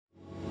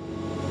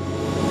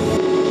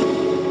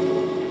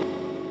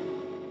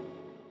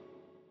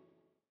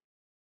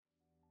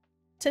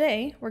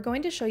Today, we're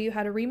going to show you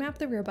how to remap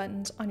the rear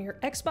buttons on your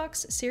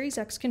Xbox Series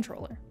X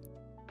controller.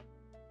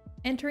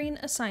 Entering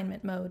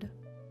assignment mode.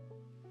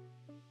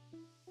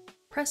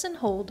 Press and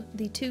hold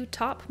the two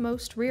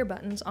topmost rear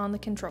buttons on the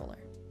controller.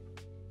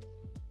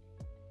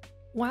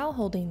 While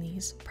holding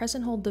these, press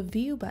and hold the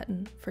View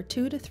button for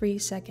 2 to 3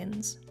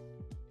 seconds.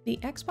 The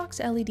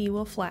Xbox LED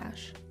will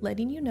flash,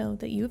 letting you know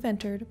that you have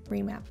entered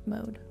remap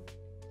mode.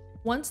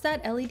 Once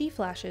that LED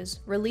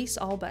flashes, release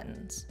all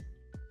buttons.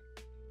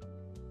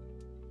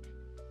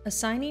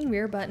 Assigning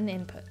rear button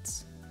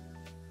inputs.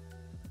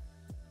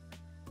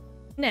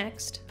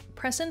 Next,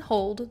 press and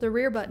hold the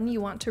rear button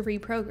you want to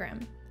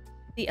reprogram.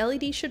 The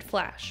LED should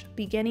flash,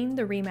 beginning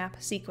the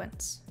remap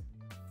sequence.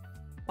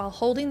 While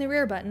holding the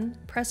rear button,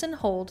 press and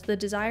hold the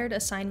desired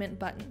assignment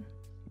button.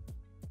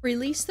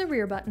 Release the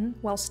rear button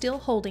while still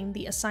holding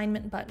the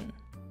assignment button.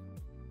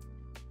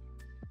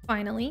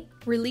 Finally,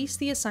 release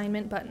the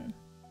assignment button.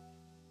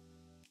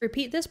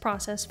 Repeat this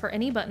process for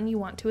any button you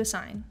want to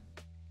assign.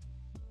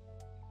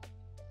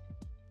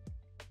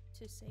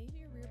 To save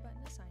your rear button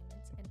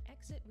assignments and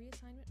exit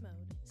reassignment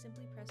mode,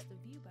 simply press the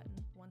View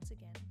button once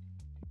again.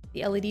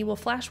 The LED will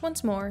flash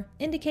once more,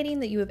 indicating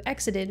that you have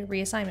exited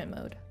reassignment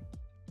mode.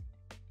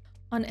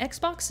 On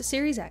Xbox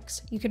Series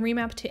X, you can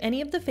remap to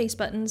any of the face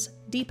buttons,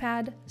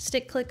 D-pad,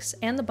 stick clicks,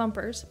 and the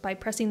bumpers by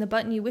pressing the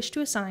button you wish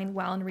to assign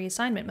while in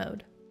reassignment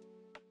mode.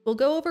 We'll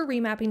go over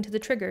remapping to the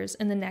triggers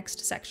in the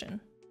next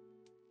section.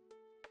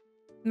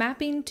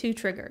 Mapping to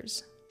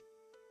triggers.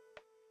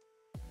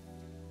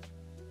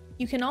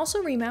 You can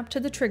also remap to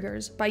the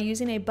triggers by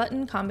using a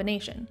button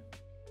combination.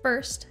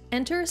 First,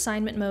 enter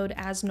assignment mode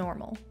as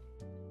normal.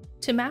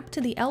 To map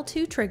to the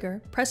L2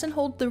 trigger, press and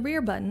hold the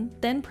rear button,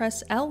 then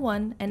press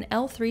L1 and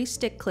L3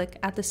 stick click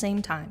at the same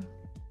time.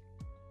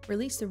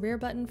 Release the rear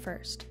button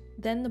first,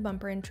 then the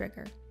bumper and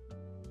trigger.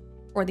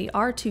 For the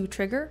R2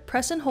 trigger,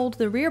 press and hold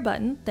the rear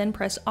button, then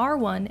press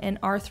R1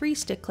 and R3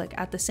 stick click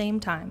at the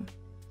same time.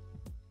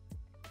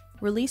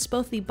 Release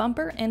both the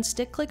bumper and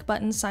stick click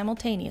buttons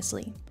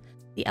simultaneously.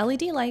 The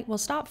LED light will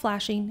stop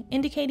flashing,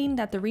 indicating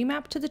that the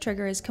remap to the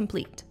trigger is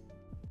complete.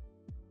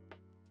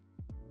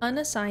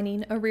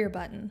 Unassigning a rear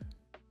button.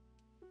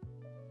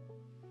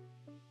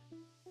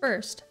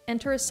 First,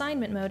 enter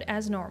assignment mode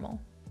as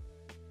normal.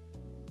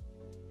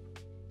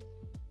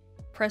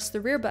 Press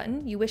the rear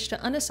button you wish to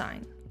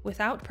unassign,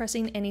 without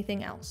pressing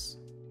anything else.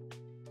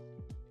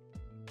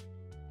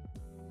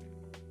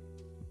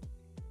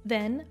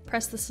 Then,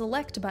 press the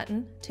Select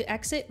button to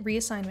exit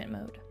reassignment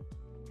mode.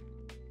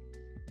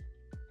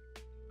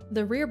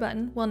 The rear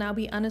button will now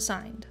be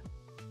unassigned.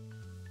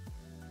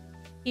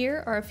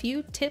 Here are a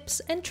few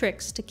tips and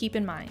tricks to keep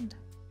in mind.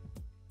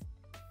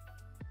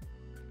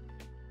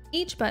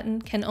 Each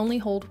button can only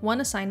hold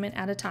one assignment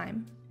at a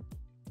time.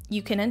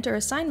 You can enter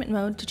assignment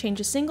mode to change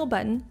a single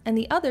button, and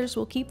the others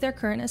will keep their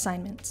current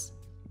assignments.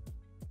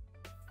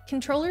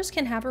 Controllers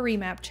can have a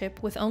remap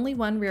chip with only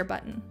one rear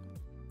button.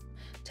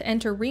 To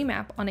enter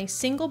remap on a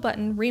single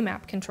button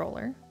remap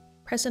controller,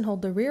 press and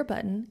hold the rear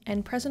button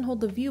and press and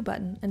hold the View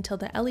button until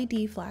the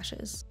LED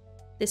flashes.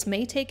 This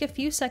may take a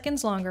few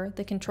seconds longer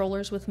than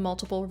controllers with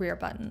multiple rear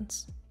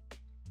buttons.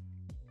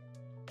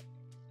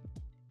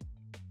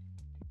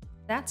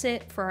 That's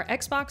it for our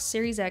Xbox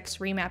Series X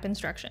remap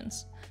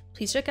instructions.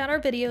 Please check out our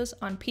videos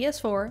on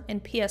PS4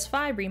 and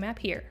PS5 remap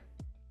here.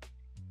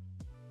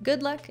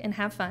 Good luck and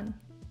have fun!